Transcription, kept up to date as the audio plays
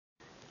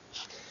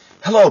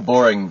Hello,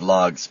 boring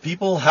vlogs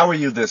people. How are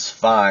you this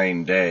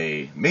fine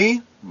day?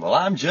 Me? Well,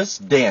 I'm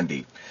just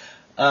dandy.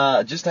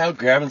 Just out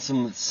grabbing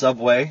some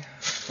Subway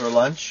for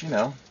lunch,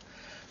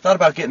 Thought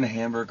about getting a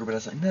hamburger, but I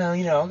was like, no,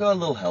 I'll go a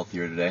little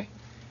healthier today.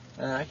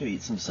 I could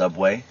eat some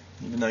Subway,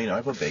 even though,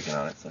 I put bacon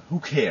on it, so who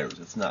cares?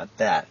 It's not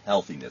that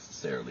healthy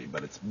necessarily,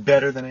 but it's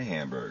better than a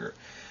hamburger.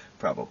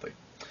 Probably.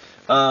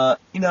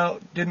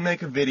 Didn't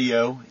make a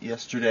video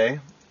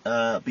yesterday,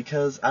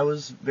 because I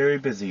was very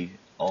busy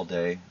all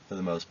day, for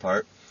the most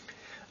part.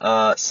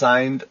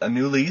 Signed a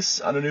new lease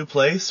on a new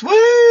place. Woo!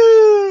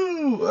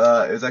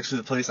 It was actually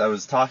the place I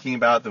was talking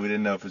about that we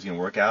didn't know if it was going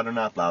to work out or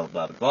not, blah,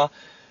 blah, blah, blah,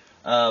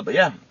 blah. But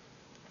yeah.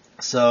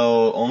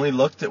 So, only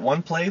looked at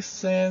one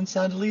place and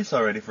signed a lease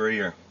already for a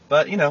year.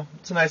 But,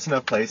 it's a nice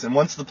enough place. And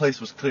once the place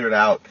was cleared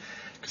out,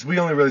 because we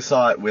only really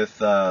saw it with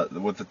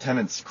the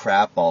tenants'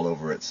 crap all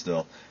over it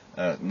still.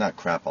 Not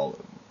crap all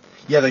over.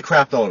 Yeah, they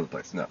crapped all over the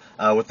place, no.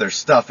 With their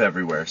stuff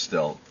everywhere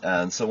still.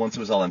 And so once it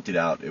was all emptied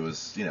out, it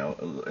was,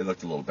 it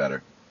looked a little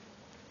better.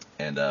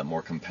 And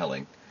more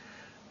compelling.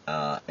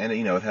 And,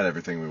 it had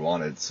everything we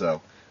wanted.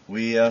 So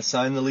we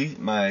signed the lease.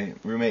 My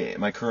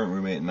current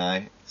roommate and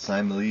I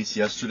signed the lease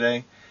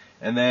yesterday.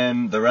 And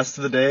then the rest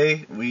of the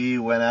day, we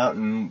went out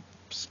and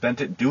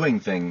spent it doing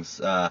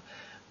things.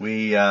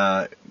 We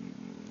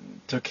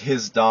took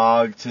his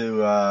dog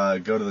to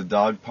go to the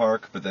dog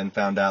park, but then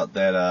found out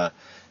that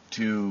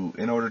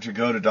in order to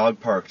go to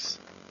dog parks,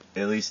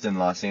 at least in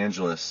Los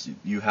Angeles,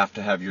 you have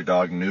to have your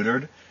dog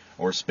neutered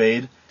or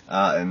spayed,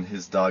 and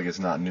his dog is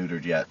not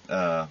neutered yet,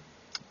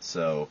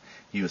 so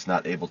he was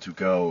not able to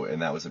go,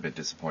 and that was a bit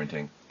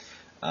disappointing.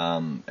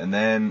 And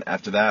then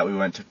after that, we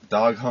took the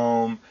dog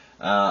home,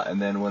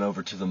 and then went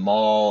over to the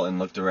mall and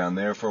looked around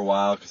there for a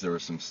while because there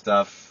was some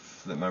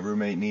stuff that my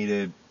roommate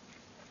needed.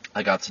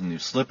 I got some new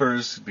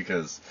slippers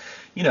because,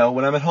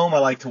 when I'm at home, I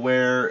like to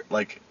wear,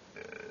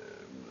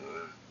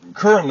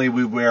 currently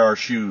we wear our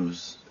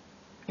shoes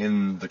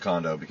in the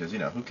condo because,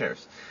 who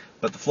cares?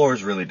 But the floor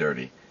is really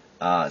dirty.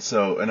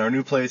 So in our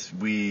new place,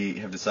 we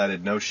have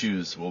decided no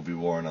shoes will be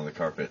worn on the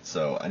carpet.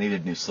 So I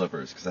needed new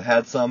slippers because I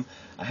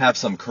have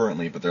some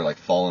currently, but they're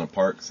falling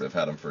apart because I've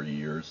had them for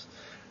years.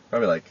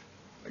 Probably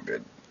a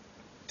good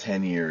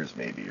 10 years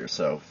maybe or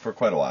so, for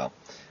quite a while.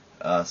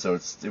 So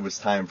it was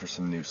time for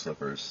some new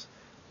slippers.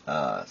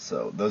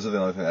 So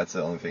that's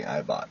the only thing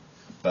I bought.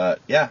 But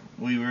yeah,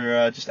 we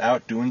were just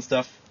out doing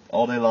stuff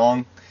all day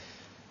long,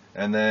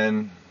 and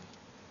then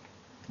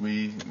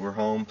we were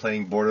home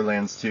playing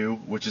Borderlands 2,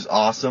 which is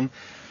awesome.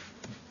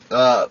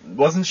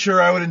 Wasn't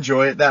sure I would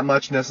enjoy it that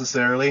much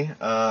necessarily,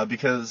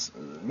 because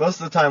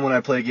most of the time when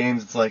I play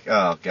games, it's like,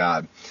 oh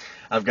god,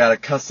 I've got to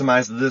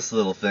customize this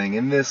little thing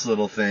and this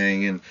little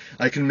thing, and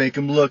I can make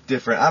them look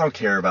different. I don't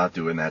care about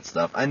doing that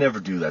stuff. I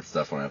never do that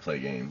stuff when I play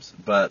games.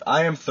 But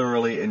I am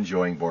thoroughly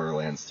enjoying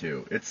Borderlands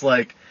 2. It's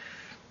like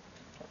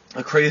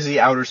a crazy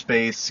outer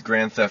space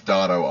Grand Theft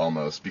Auto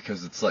almost,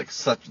 because it's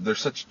there's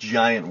such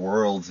giant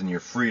worlds, and you're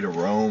free to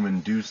roam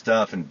and do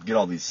stuff and get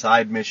all these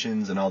side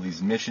missions and all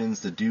these missions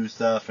to do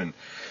stuff, and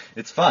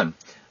it's fun.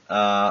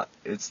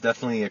 It's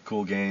definitely a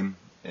cool game,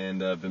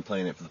 and I've been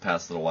playing it for the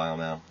past little while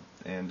now.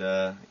 And,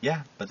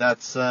 yeah, but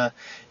that's,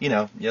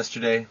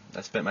 yesterday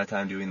I spent my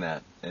time doing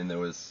that, and there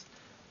was,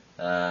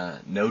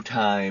 no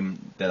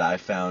time that I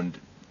found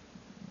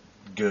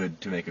good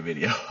to make a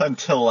video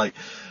until,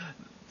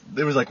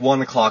 it was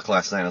 1 o'clock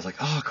last night. I was like,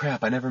 oh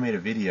crap, I never made a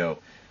video.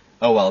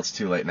 Oh well, it's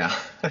too late now.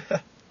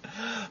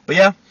 But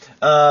yeah,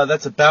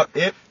 that's about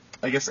it.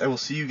 I guess I will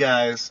see you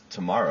guys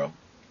tomorrow.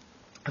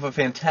 Have a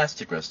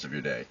fantastic rest of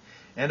your day.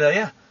 And,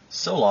 yeah,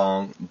 so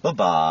long.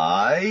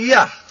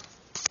 Bye-bye.